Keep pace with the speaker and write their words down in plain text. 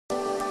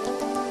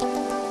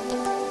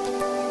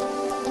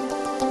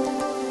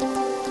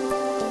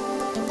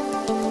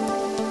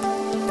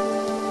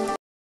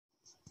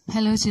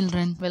Hello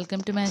children,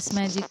 welcome to Maths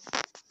Magic.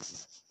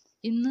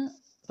 ഇന്ന്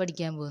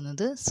പഠിക്കാൻ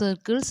പോകുന്നത്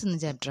സർക്കിൾസ് എന്ന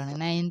ചാപ്റ്ററാണ്.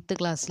 9th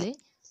ക്ലാസ്സിലെ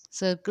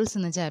സർക്കിൾസ്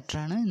എന്ന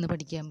ചാപ്റ്ററാണ് ഇന്ന്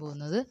പഠിക്കാൻ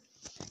പോകുന്നത്.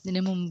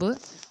 ഇതിന് മുമ്പ്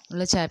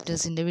ഉള്ള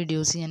ചാപ്റ്റേഴ്സിൻ്റെ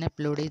വീഡിയോസ് ഞാൻ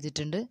അപ്ലോഡ്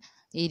ചെയ്തിട്ടുണ്ട്.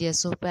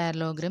 Areas of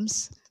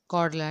parallelograms,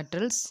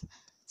 quadrilaterals,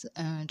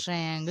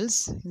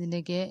 triangles,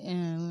 ഇതിൻ്റെയൊക്കെ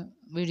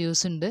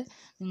വീഡിയോസ് ഉണ്ട്.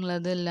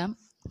 നിങ്ങളതെല്ലാം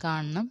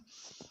കാണണം.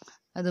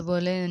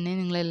 അതുപോലെ തന്നെ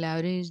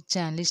നിങ്ങളെല്ലാവരും ഈ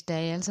ചാനൽ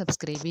ഇഷ്ടമായാൽ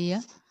സബ്സ്ക്രൈബ്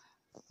ചെയ്യുക.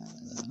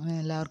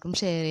 എല്ലാവർക്കും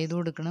ഷെയർ ചെയ്ത്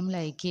കൊടുക്കണം,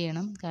 ലൈക്ക്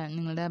ചെയ്യണം,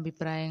 നിങ്ങളുടെ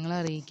അഭിപ്രായങ്ങൾ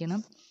അറിയിക്കണം.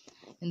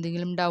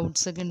 എന്തെങ്കിലും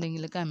ഡൗട്ട്സ് ഒക്കെ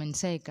ഉണ്ടെങ്കിൽ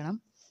കമൻസ് അയക്കണം.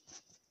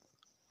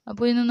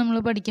 അപ്പോൾ ഇന്ന് നമ്മൾ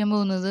പഠിക്കാൻ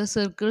പോകുന്നത്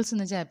സർക്കിൾസ്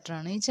എന്ന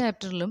ചാപ്റ്ററാണ്. ഈ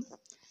ചാപ്റ്ററിലും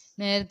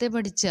നേരത്തെ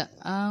പഠിച്ച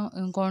ആ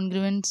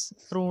കോൺഗ്രുവൻസ്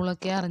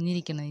റൂളൊക്കെ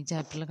അറിഞ്ഞിരിക്കണം ഈ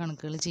ചാപ്റ്ററിലെ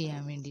കണക്കുകൾ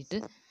ചെയ്യാൻ വേണ്ടിയിട്ട്.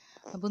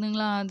 അപ്പോൾ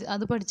നിങ്ങൾ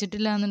അത്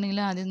പഠിച്ചിട്ടില്ല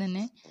എന്നുണ്ടെങ്കിൽ ആദ്യം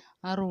തന്നെ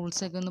ആ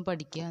റൂൾസൊക്കെ ഒന്ന്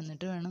പഠിക്കുക.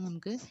 എന്നിട്ട് വേണം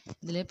നമുക്ക്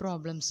ഇതിലെ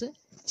പ്രോബ്ലംസ്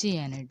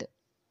ചെയ്യാനായിട്ട്.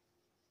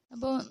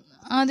 അപ്പോൾ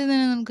ആദ്യം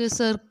തന്നെ നമുക്ക്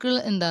സർക്കിൾ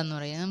എന്താണെന്ന്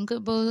പറയാം.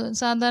 നമുക്കിപ്പോൾ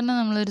സാധാരണ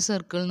നമ്മളൊരു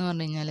സർക്കിൾ എന്ന്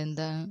പറഞ്ഞു കഴിഞ്ഞാൽ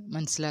എന്താ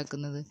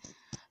മനസ്സിലാക്കുന്നത്?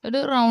 ഒരു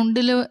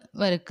റൗണ്ടിൽ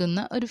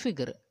വരയ്ക്കുന്ന ഒരു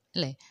ഫിഗർ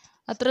അല്ലേ?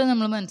 അത്രേ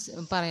നമ്മൾ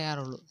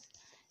പറയാറുള്ളൂ.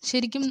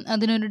 ശരിക്കും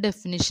അതിനൊരു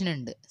ഡെഫിനിഷൻ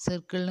ഉണ്ട്.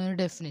 സർക്കിളിനൊരു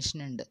ഡെഫിനിഷൻ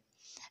ഉണ്ട്.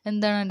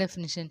 എന്താണ് ആ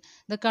definition?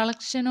 The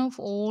collection of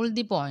all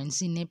the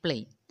points in A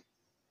plain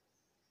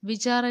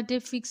which are at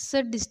A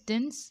fixed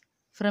distance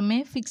from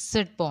A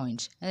fixed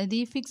point. അതായത്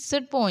ഈ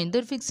ഫിക്സഡ് പോയിൻ്റ്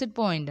ഒരു ഫിക്സഡ്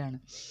പോയിൻ്റാണ്.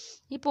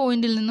 ഈ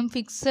പോയിന്റിൽ നിന്നും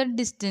ഫിക്സഡ്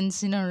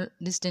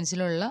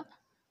ഡിസ്റ്റൻസിലുള്ള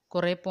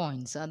കുറേ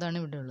പോയിൻറ്റ്സ്, അതാണ്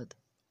ഇവിടെ ഉള്ളത്.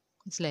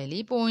 മനസ്സിലായില്ലേ?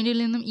 ഈ പോയിന്റിൽ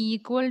നിന്നും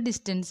ഈക്വൽ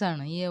ഡിസ്റ്റൻസ്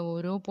ആണ് ഈ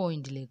ഓരോ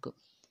പോയിന്റിലേക്കും.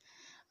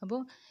 അപ്പോൾ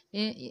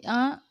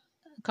ആ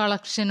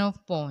കളക്ഷൻ ഓഫ്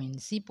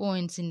പോയിൻറ്റ്സ്, ഈ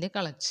പോയിൻറ്റ്സിൻ്റെ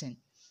collection,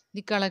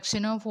 the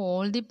collection of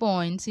all the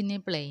points in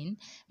A plain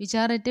which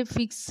are at A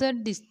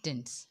fixed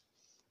distance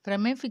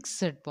from A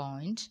fixed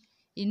point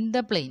in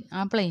the plain,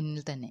 ആ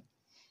പ്ലെയിനിൽ തന്നെ,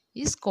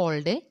 ഈസ്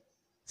കോൾഡ് എ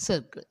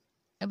സർക്കിൾ.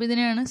 അപ്പോൾ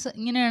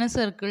ഇങ്ങനെയാണ്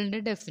സർക്കിളിൻ്റെ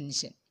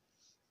ഡെഫിനിഷൻ.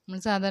 നമ്മൾ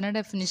സാധാരണ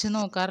definition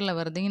നോക്കാറില്ല,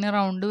 വെറുതെ ഇങ്ങനെ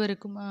റൗണ്ട്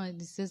വരക്കും,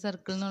 ദിസ് എ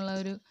സർക്കിൾ എന്നുള്ള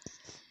ഒരു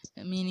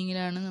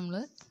മീനിങ്ങിലാണ് നമ്മൾ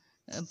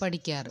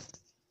പഠിക്കാറ്.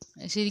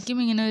 ശരിക്കും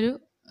ഇങ്ങനെ ഒരു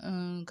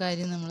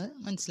കാര്യം നമ്മൾ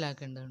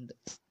മനസ്സിലാക്കേണ്ടതുണ്ട്.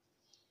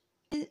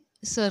 ഈ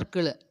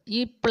സർക്കിള് ഈ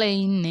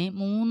പ്ലെയിനിനെ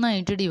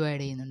മൂന്നായിട്ട്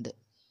ഡിവൈഡ് ചെയ്യുന്നുണ്ട്.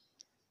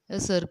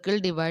 Circle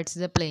divides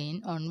the plain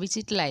on which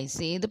it lies.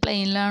 ഏത്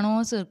പ്ലെയിനിലാണോ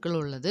സർക്കിൾ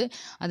ഉള്ളത്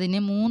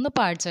അതിനെ 3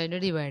 പാർട്സായിട്ട്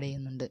ഡിവൈഡ്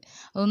ചെയ്യുന്നുണ്ട്.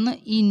 ഒന്ന്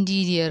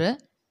ഇൻറ്റീരിയർ,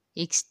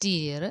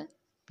 എക്സ്റ്റീരിയർ,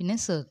 പിന്നെ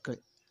സർക്കിൾ.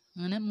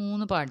 അങ്ങനെ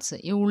 3 പാർട്സ്.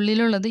 ഈ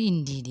ഉള്ളിലുള്ളത്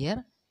ഇൻറ്റീരിയർ,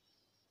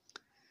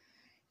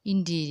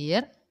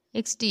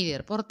 എക്സ്റ്റീരിയർ,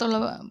 പുറത്തുള്ള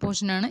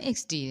പോർഷനാണ്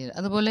എക്സ്റ്റീരിയർ.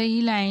 അതുപോലെ ഈ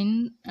ലൈൻ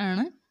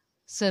ആണ്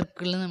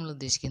സർക്കിളിൽ നമ്മൾ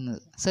ഉദ്ദേശിക്കുന്നത്.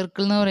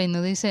 സർക്കിൾ എന്ന്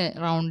പറയുന്നത് ഈ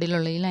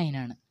റൗണ്ടിലുള്ള ഈ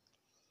ലൈനാണ്.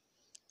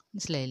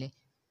 മനസ്സിലായില്ലേ?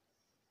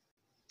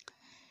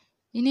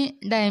 ഇനി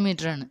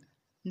ഡയമീറ്റർ ആണ്.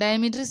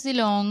 Diameter is the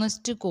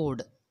longest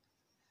code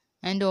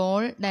and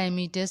all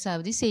diameters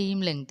have the same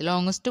length.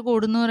 Longest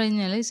code എന്ന്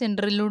പറഞ്ഞാൽ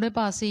സെൻറ്ററിലൂടെ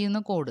പാസ് ചെയ്യുന്ന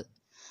കോഡ്,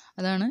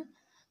 അതാണ്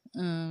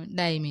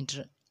ഡയമീറ്റർ.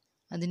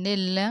 അതിൻ്റെ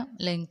എല്ലാ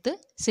ലെങ്ത്ത്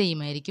സെയിം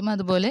ആയിരിക്കും.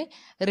 അതുപോലെ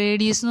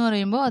റേഡിയസ് എന്ന്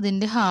പറയുമ്പോൾ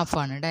അതിൻ്റെ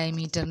ഹാഫാണ്,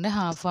 ഡയമീറ്ററിൻ്റെ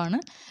ഹാഫാണ്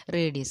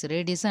റേഡിയസ്.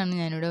 റേഡിയസ് ആണ്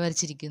ഞാനിവിടെ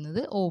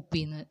വരച്ചിരിക്കുന്നത്. ഒ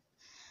പി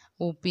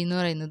എന്ന്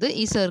പറയുന്നത്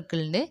ഈ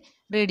സർക്കിളിൻ്റെ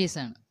റേഡിയസ്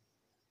ആണ്.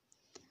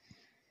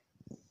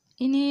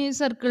 ഇനി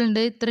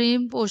സർക്കിളിൻ്റെ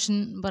ഇത്രയും പോർഷൻ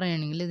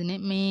പറയുകയാണെങ്കിൽ ഇതിനെ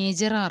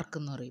മേജർ ആർക്ക്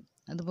എന്ന് പറയും.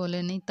 അതുപോലെ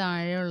തന്നെ ഈ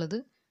താഴെയുള്ളത്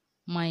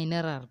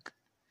മൈനർ ആർക്ക്.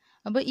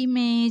 അപ്പോൾ ഈ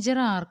മേജർ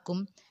ആർക്കും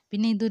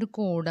പിന്നെ ഇതൊരു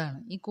കോഡാണ്.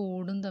 ഈ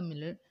കോഡും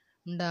തമ്മിൽ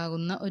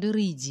ഉണ്ടാകുന്ന ഒരു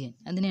റീജിയൻ,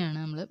 അതിനെയാണ്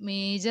നമ്മൾ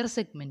മേജർ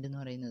സെഗ്മെൻറ്റ് എന്ന്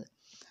പറയുന്നത്.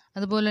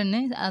 അതുപോലെ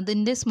തന്നെ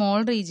അതിൻ്റെ സ്മോൾ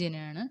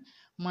റീജിയനാണ്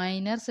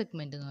മൈനർ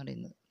സെഗ്മെൻറ്റ് എന്ന്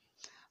പറയുന്നത്.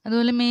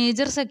 അതുപോലെ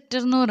മേജർ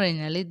സെക്ടർ എന്ന്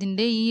പറഞ്ഞാൽ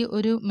ഇതിൻ്റെ ഈ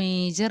ഒരു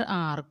മേജർ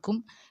ആർക്കും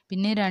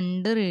പിന്നെ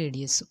 2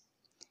 റേഡിയസും,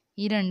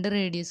 ഈ 2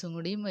 റേഡിയസും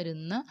കൂടിയും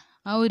വരുന്ന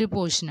ആ ഒരു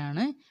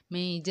പോർഷനാണ്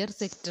മേജർ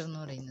സെക്ടർ എന്ന്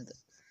പറയുന്നത്.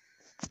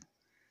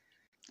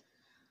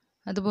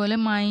 അതുപോലെ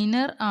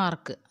മൈനർ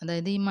ആർക്ക്,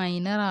 അതായത് ഈ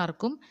മൈനർ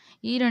ആർക്കും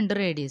ഈ 2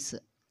 റേഡിയസ്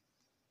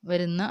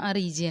വരുന്ന ആ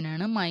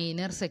റീജിയനാണ്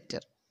മൈനർ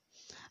സെക്ടർ.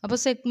 അപ്പോൾ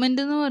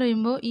സെഗ്മെൻ്റ് എന്ന്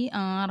പറയുമ്പോൾ ഈ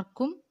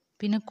ആർക്കും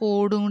പിന്നെ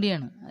കോഡും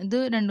കൂടിയാണ്, ഇത്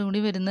രണ്ടും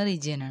കൂടി വരുന്ന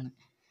റീജിയനാണ്.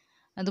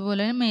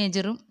 അതുപോലെ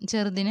മേജറും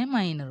ചെറുതിനെ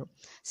മൈനറും.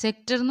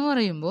 സെക്ടർ എന്ന്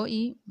പറയുമ്പോൾ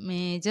ഈ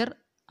മേജർ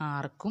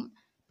ആർക്കും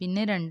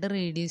പിന്നെ 2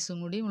 റേഡിയസും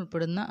കൂടി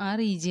ഉൾപ്പെടുന്ന ആ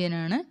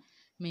റീജിയനാണ്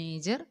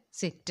മേജർ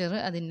സെക്ടർ.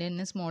 അതിൻ്റെ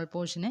തന്നെ സ്മോൾ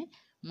പോർഷനെ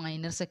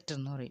മൈനർ സെക്ടർ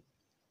എന്ന് പറയും.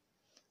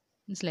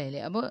 മനസ്സിലായില്ലേ?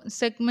 അപ്പോൾ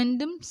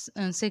സെഗ്മെൻറ്റും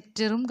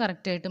സെക്ടറും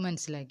കറക്റ്റായിട്ട്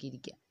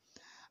മനസ്സിലാക്കിയിരിക്കുക.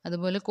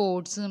 അതുപോലെ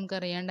കോഡ്സ്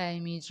നമുക്കറിയാം,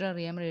 ഡയമീറ്റർ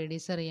അറിയാം,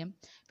 റേഡിയസ് അറിയാം,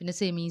 പിന്നെ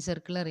സെമി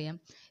സർക്കിൾ അറിയാം.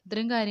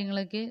 ഇത്രയും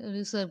കാര്യങ്ങളൊക്കെ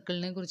ഒരു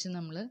സർക്കിളിനെ കുറിച്ച്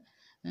നമ്മൾ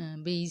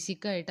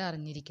ബേസിക്കായിട്ട്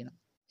അറിഞ്ഞിരിക്കണം.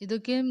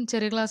 ഇതൊക്കെ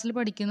ചെറിയ ക്ലാസ്സിൽ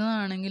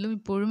പഠിക്കുന്നതാണെങ്കിലും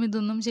ഇപ്പോഴും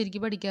ഇതൊന്നും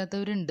ശരിക്കും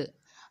പഠിക്കാത്തവരുണ്ട്.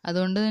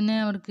 അതുകൊണ്ട് തന്നെ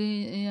അവർക്ക്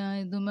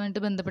ഇതുമായിട്ട്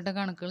ബന്ധപ്പെട്ട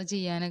കണക്കുകൾ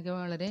ചെയ്യാനൊക്കെ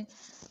വളരെ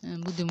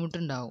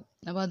ബുദ്ധിമുട്ടുണ്ടാവും.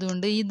 അപ്പോൾ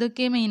അതുകൊണ്ട്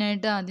ഇതൊക്കെ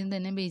മെയിനായിട്ട് ആദ്യം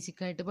തന്നെ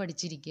ബേസിക്കായിട്ട്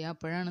പഠിച്ചിരിക്കുക.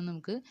 അപ്പോഴാണ്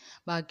നമുക്ക്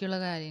ബാക്കിയുള്ള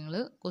കാര്യങ്ങൾ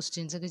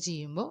ക്വസ്റ്റ്യൻസ് ഒക്കെ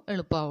ചെയ്യുമ്പോൾ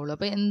എളുപ്പമാവുള്ളൂ.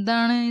 അപ്പോൾ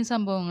എന്താണ് ഈ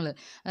സംഭവങ്ങൾ,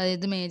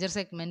 അതായത് മേജർ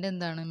സെഗ്മെൻറ്റ്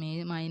എന്താണ്,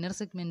 മൈനർ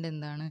സെഗ്മെൻറ്റ്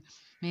എന്താണ്,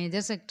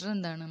 മേജർ സെക്ടർ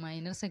എന്താണ്,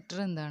 മൈനർ സെക്ടർ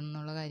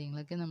എന്താണെന്നുള്ള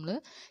കാര്യങ്ങളൊക്കെ നമ്മൾ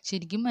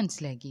ശരിക്കും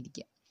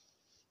മനസ്സിലാക്കിയിരിക്കുക.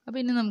 അപ്പോൾ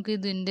ഇനി നമുക്ക്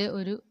ഇതിൻ്റെ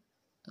ഒരു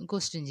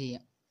ക്വസ്റ്റ്യൻ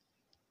ചെയ്യാം.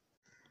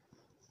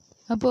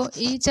 അപ്പോൾ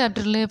ഈ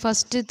ചാപ്റ്ററിലെ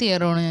ഫസ്റ്റ്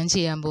തിയറമാണ് ഞാൻ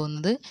ചെയ്യാൻ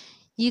പോകുന്നത്.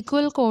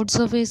 Equal chords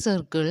of A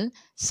circle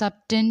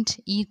സബ്ടെൻഡ്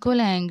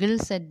equal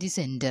angles at the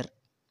centre.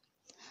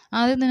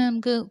 ആദ്യം തന്നെ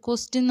നമുക്ക്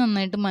ക്വസ്റ്റ്യൻ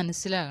നന്നായിട്ട്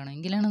മനസ്സിലാകണം,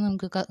 എങ്കിലാണ്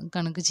നമുക്ക്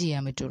കണക്ക്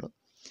ചെയ്യാൻ പറ്റുള്ളൂ.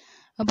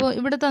 അപ്പോൾ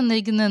ഇവിടെ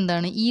തന്നിരിക്കുന്നത്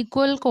എന്താണ്?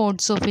 Equal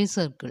chords of A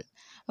circle.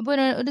 അപ്പോൾ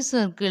ഒരു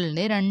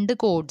സർക്കിളിൻ്റെ 2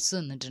 കോഡ്സ്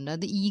തന്നിട്ടുണ്ട്.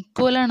 അത്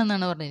ഈക്വൽ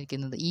ആണെന്നാണ്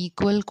പറഞ്ഞിരിക്കുന്നത്.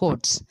 Equal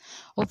chords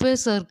of A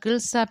circle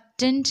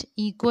സബ്ടെൻഡ്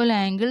equal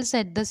angles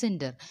at the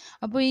centre.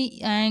 അപ്പോൾ ഈ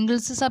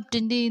ആംഗിൾസ്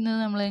സബ്ടെൻഡ് ചെയ്യുന്നത്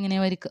നമ്മൾ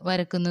എങ്ങനെയാണ്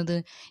വരക്കുന്നത്?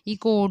 ഈ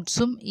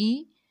കോഡ്സും ഈ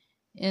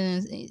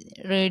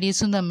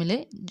റേഡിയസും തമ്മിൽ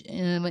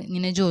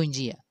ഇങ്ങനെ ജോയിൻ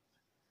ചെയ്യുക.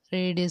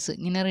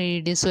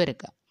 റേഡിയസ്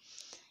വരക്കുക.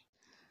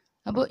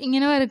 അപ്പോൾ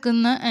ഇങ്ങനെ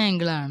വരക്കുന്ന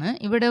ആംഗിളാണ്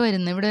ഇവിടെ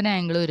വരുന്നത്. ഇവിടെ ഒരു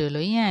ആംഗിൾ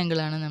വരുമല്ലോ, ഈ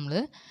ആംഗിളാണ് നമ്മൾ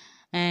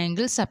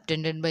angle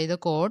സബ്ടെൻഡഡ് by the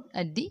code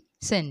at the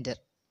centre.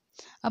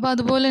 അപ്പോൾ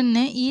അതുപോലെ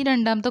തന്നെ ഈ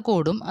രണ്ടാമത്തെ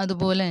കോഡും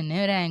അതുപോലെ തന്നെ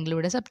ഒരു ആംഗിൾ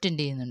ഇവിടെ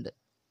സബ്ടെൻഡ് ചെയ്യുന്നുണ്ട്.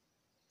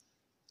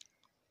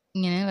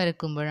 ഇങ്ങനെ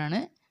വരക്കുമ്പോഴാണ്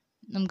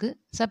നമുക്ക്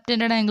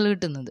സബ്ടെൻഡഡ് ആംഗിൾ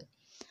കിട്ടുന്നത്.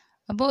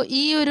 അപ്പോൾ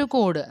ഈ ഒരു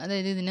കോഡ്,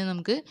 അതായത് ഇതിനെ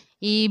നമുക്ക്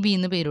എ ബി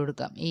എന്ന് പേര്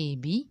കൊടുക്കാം. A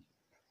B.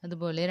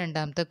 അതുപോലെ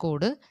രണ്ടാമത്തെ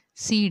കോഡ്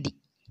സി ഡി.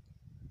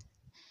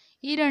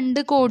 ഈ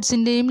 2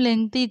 കോഡ്സിൻ്റെയും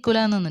ലെങ്ത് ഈക്വൽ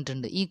ആണെന്ന്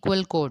തന്നിട്ടുണ്ട്.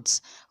 Equal chords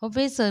of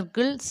A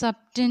circle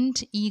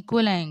സബ്ടെൻഡ്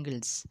equal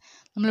angles.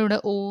 നമ്മളിവിടെ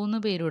O എന്ന്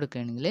പേര്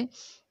കൊടുക്കുകയാണെങ്കിൽ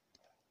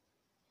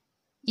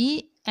ഈ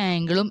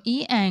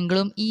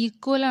ആംഗിളും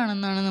ഈക്വൽ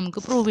ആണെന്നാണ്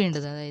നമുക്ക് പ്രൂവ്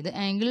ചെയ്യേണ്ടത്. അതായത്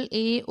angle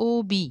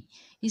AOB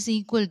is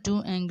equal to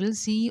angle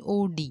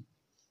COD.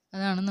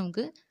 അതാണ്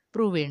നമുക്ക്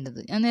പ്രൂവ് ചെയ്യേണ്ടത്.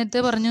 ഞാൻ നേരത്തെ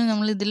പറഞ്ഞു,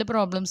 നമ്മൾ ഇതിലെ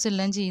പ്രോബ്ലംസ്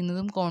എല്ലാം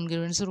ചെയ്യുന്നതും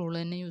കോൺഗ്രുവൻസ് റൂൾ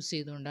തന്നെ യൂസ്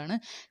ചെയ്തുകൊണ്ടാണ്.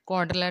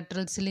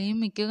 ക്വാഡ്രിലാറ്ററൽസിലെയും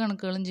മിക്ക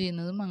കണക്കുകളും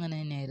ചെയ്യുന്നതും അങ്ങനെ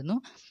തന്നെയായിരുന്നു.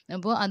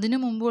 അപ്പോൾ അതിനു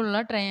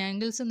മുമ്പുള്ള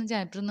ട്രയാങ്കിൾസ് എന്ന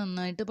ചാപ്റ്റർ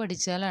നന്നായിട്ട്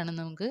പഠിച്ചാലാണ്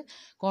നമുക്ക്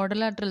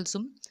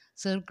ക്വാഡ്രിലാറ്ററൽസും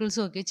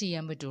സർക്കിൾസും ഒക്കെ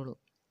ചെയ്യാൻ പറ്റുള്ളൂ.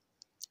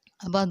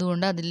 അപ്പോൾ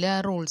അതുകൊണ്ട് അതിലെ ആ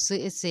rules,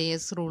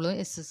 SAS rule,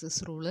 SSS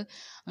rule,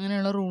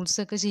 അങ്ങനെയുള്ള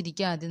റൂൾസൊക്കെ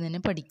ശരിക്കും ആദ്യം തന്നെ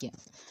പഠിക്കാം.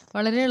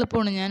 വളരെ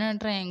എളുപ്പമാണ്. ഞാൻ ആ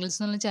ട്രയാങ്കിൾസ്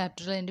എന്നുള്ള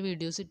ചാപ്റ്ററിൽ അതിൻ്റെ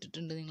വീഡിയോസ്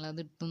ഇട്ടിട്ടുണ്ട്.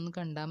 നിങ്ങളത് ഇട്ടൊന്ന്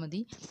കണ്ടാൽ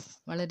മതി.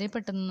 വളരെ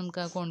പെട്ടെന്ന്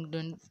നമുക്ക് ആ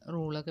കോൺഗ്രുവൻറ്റ്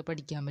റൂളൊക്കെ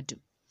പഠിക്കാൻ പറ്റും.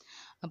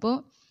 അപ്പോൾ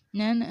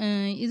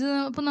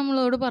അപ്പോൾ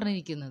നമ്മളോട്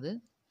പറഞ്ഞിരിക്കുന്നത്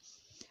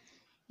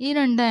ഈ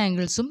 2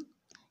 ആംഗിൾസും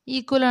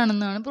ഈക്വൽ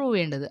ആണെന്നാണ് പ്രൂവ്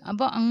ചെയ്യേണ്ടത്.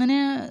 അപ്പോൾ അങ്ങനെ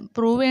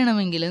പ്രൂവ്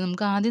ചെയ്യണമെങ്കിൽ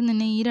നമുക്ക് ആദ്യം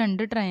തന്നെ ഈ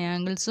 2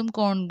 ട്രയാങ്കിൾസും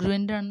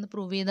കോൺഗ്രുവൻ്റ് ആണെന്ന്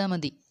പ്രൂവ് ചെയ്താൽ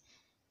മതി.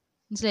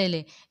 മനസ്സിലായില്ലേ?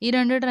 ഈ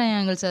 2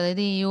 ട്രയാങ്കിൾസ്,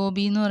 അതായത് AOB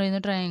എന്ന് പറയുന്ന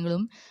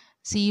ട്രയാങ്കിളും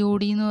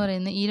COD എന്ന്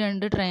പറയുന്ന ഈ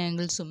 2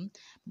 ട്രയാങ്കിൾസും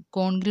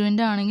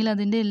കോൺഗ്രുവൻ്റ് ആണെങ്കിൽ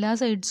അതിൻ്റെ എല്ലാ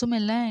സൈഡ്സും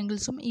എല്ലാ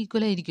ആംഗിൾസും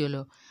ഈക്വൽ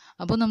ആയിരിക്കുമല്ലോ.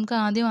 അപ്പോൾ നമുക്ക്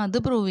ആദ്യം അത്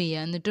പ്രൂവ്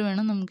ചെയ്യാം, എന്നിട്ട്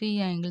വേണം നമുക്ക് ഈ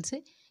ആംഗിൾസ്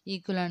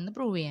ഈക്വൽ ആണെന്ന്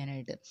പ്രൂവ്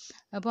ചെയ്യാനായിട്ട്.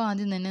 അപ്പോൾ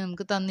ആദ്യം തന്നെ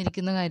നമുക്ക്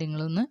തന്നിരിക്കുന്ന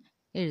കാര്യങ്ങളൊന്ന്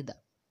എഴുതാം.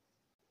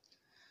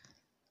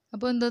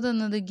 അപ്പോൾ എന്താ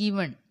തന്നത്?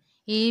 Given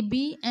AB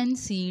and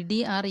CD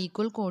R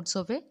equal chords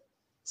of A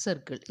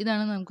circle.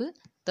 ഇതാണ് നമുക്ക്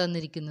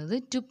തന്നിരിക്കുന്നത്.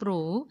 To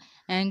prove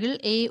angle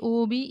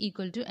AOB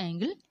equal to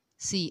angle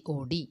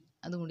COD.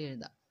 അതും കൂടി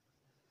എഴുതാം.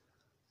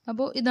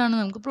 അപ്പോൾ ഇതാണ്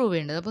നമുക്ക് പ്രൂവ്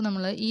ചെയ്യേണ്ടത്. അപ്പോൾ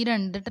നമ്മൾ ഈ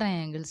 2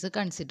 ട്രയാങ്കിൾസ്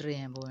കൺസിഡർ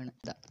ചെയ്യാൻ പോവുകയാണ്.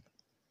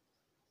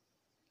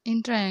 In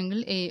triangle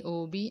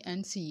AOB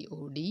and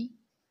COD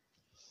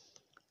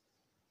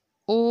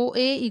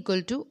OA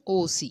equal to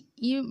OC.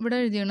 ഈ ഇവിടെ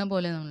എഴുതിയ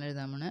പോലെ നമ്മൾ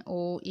എഴുതാൻ പോണേ.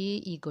 OA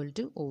equal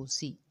to OC.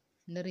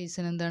 ഇതിൻ്റെ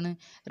റീസൺ എന്താണ്?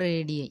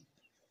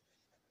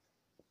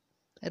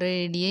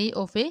 Radii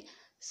of A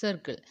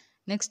circle.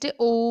 Next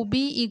OB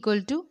equal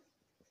to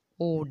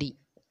OD.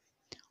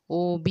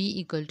 OB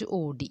equal to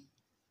OD.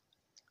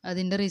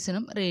 അതിൻ്റെ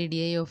റീസണും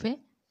റേഡിയൈ ഓഫ് എ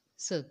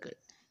സർക്കിൾ.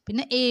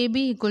 പിന്നെ AB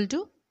ഈക്വൽ ടു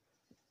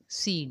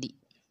CD.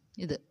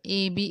 ഇത്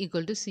AB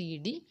equal to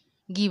CD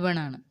given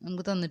ആണ്,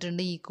 നമുക്ക്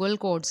തന്നിട്ടുണ്ട്. Equal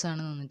chords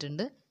ആണ്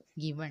തന്നിട്ടുണ്ട്,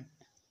 ഗിവൺ.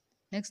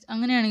 നെക്സ്റ്റ്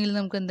അങ്ങനെയാണെങ്കിൽ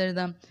നമുക്ക്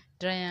എന്തെഴുതാം?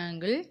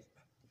 Triangle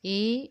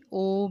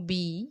AOB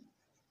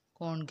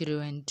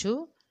congruent to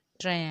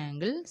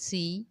triangle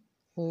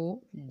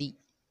COD.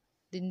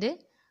 ഇതിൻ്റെ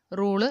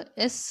rule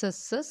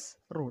SSS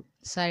rule.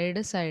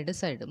 Side 3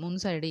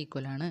 side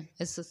equal ആണ്.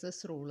 SSS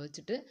റൂൾ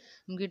വെച്ചിട്ട്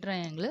നമുക്ക് ഈ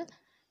ട്രയാങ്കിൾ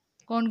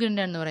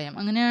കോൺഗ്രുവൻ്റ് ആണെന്ന് പറയാം.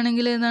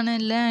 അങ്ങനെയാണെങ്കിൽ എന്താണ്?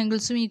 എല്ലാ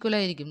ആംഗിൾസും ഈക്വൽ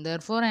ആയിരിക്കും.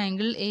 Therefore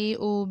angle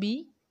AOB,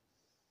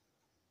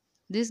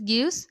 this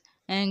gives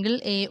angle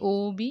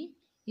AOB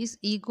is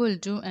equal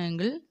to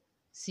angle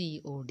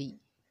COD.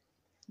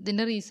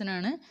 ഇതിൻ്റെ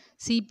റീസണാണ്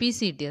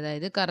CPCT,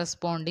 അതായത്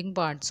corresponding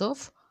parts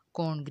of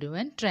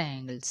congruent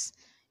triangles.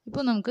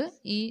 ഇപ്പോൾ നമുക്ക്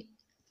ഈ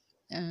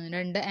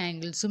 2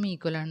 ആംഗിൾസും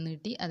ഈക്വൽ ആണെന്ന്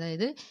കിട്ടി.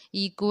 അതായത്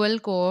equal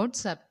code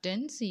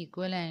സബ്ടെൻസ്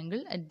equal angle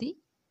at the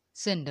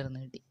centre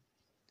എന്ന് കിട്ടി.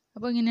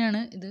 അപ്പോൾ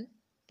ഇങ്ങനെയാണ് ഇത്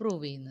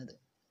പ്രൂവ് ചെയ്യുന്നത്.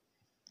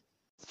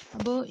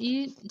 അപ്പോൾ ഈ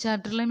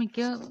ചാപ്റ്ററിലെ മിക്ക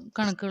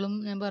കണക്കുകളും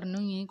ഞാൻ പറഞ്ഞു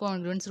ഈ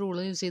കോൺഗ്രുവൻസ് റൂൾ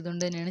യൂസ്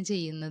ചെയ്തുകൊണ്ട് തന്നെയാണ്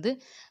ചെയ്യുന്നത്.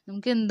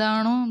 നമുക്ക്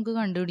എന്താണോ നമുക്ക്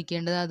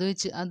കണ്ടുപിടിക്കേണ്ടത് അത്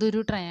വെച്ച് അതൊരു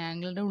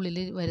ട്രയാങ്കിളിൻ്റെ ഉള്ളിൽ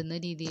വരുന്ന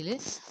രീതിയിൽ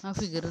ആ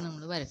ഫിഗർ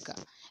നമ്മൾ വരക്കുക.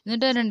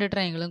 എന്നിട്ട് ആ 2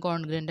 ട്രയാങ്കിളും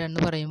കോൺഗ്രുവൻ്റ്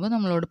ആണെന്ന് പറയുമ്പോൾ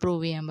നമ്മളോട്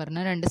പ്രൂവ് ചെയ്യാൻ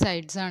പറഞ്ഞാൽ 2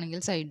 സൈഡ്സ്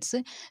ആണെങ്കിൽ സൈഡ്സ്,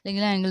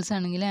 അല്ലെങ്കിൽ ആംഗിൾസ്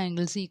ആണെങ്കിൽ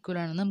ആംഗിൾസ് ഈക്വൽ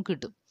ആണെന്ന് നമുക്ക്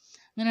കിട്ടും.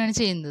 അങ്ങനെയാണ്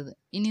ചെയ്യുന്നത്.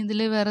 ഇനി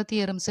ഇതിൽ വേറെ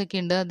തിയറംസ്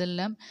ഒക്കെ ഉണ്ട്.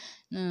 അതെല്ലാം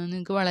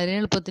നിങ്ങൾക്ക് വളരെ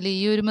എളുപ്പത്തിൽ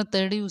ഈ ഒരു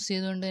മെത്തേഡ് യൂസ്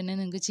ചെയ്തുകൊണ്ട് തന്നെ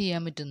നിങ്ങൾക്ക്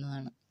ചെയ്യാൻ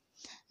പറ്റുന്നതാണ്.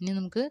 ഇനി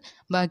നമുക്ക്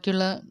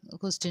ബാക്കിയുള്ള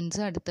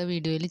ക്വസ്റ്റ്യൻസ് അടുത്ത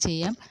വീഡിയോയിൽ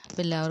ചെയ്യാം.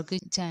 അപ്പോൾ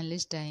എല്ലാവർക്കും ചാനൽ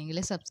ഇഷ്ടമായെങ്കിൽ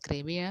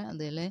സബ്സ്ക്രൈബ് ചെയ്യുക,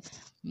 അതുപോലെ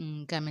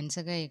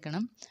കമൻസൊക്കെ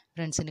അയക്കണം,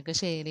 ഫ്രണ്ട്സിനൊക്കെ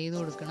ഷെയർ ചെയ്ത്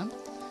കൊടുക്കണം.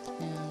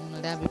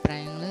 നിങ്ങളുടെ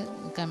അഭിപ്രായങ്ങൾ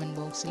കമൻറ്റ്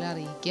ബോക്സിൽ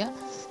അറിയിക്കുക.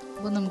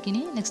 അപ്പോൾ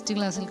നമുക്കിനി നെക്സ്റ്റ്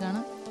ക്ലാസ്സിൽ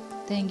കാണാം.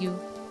 Thank you.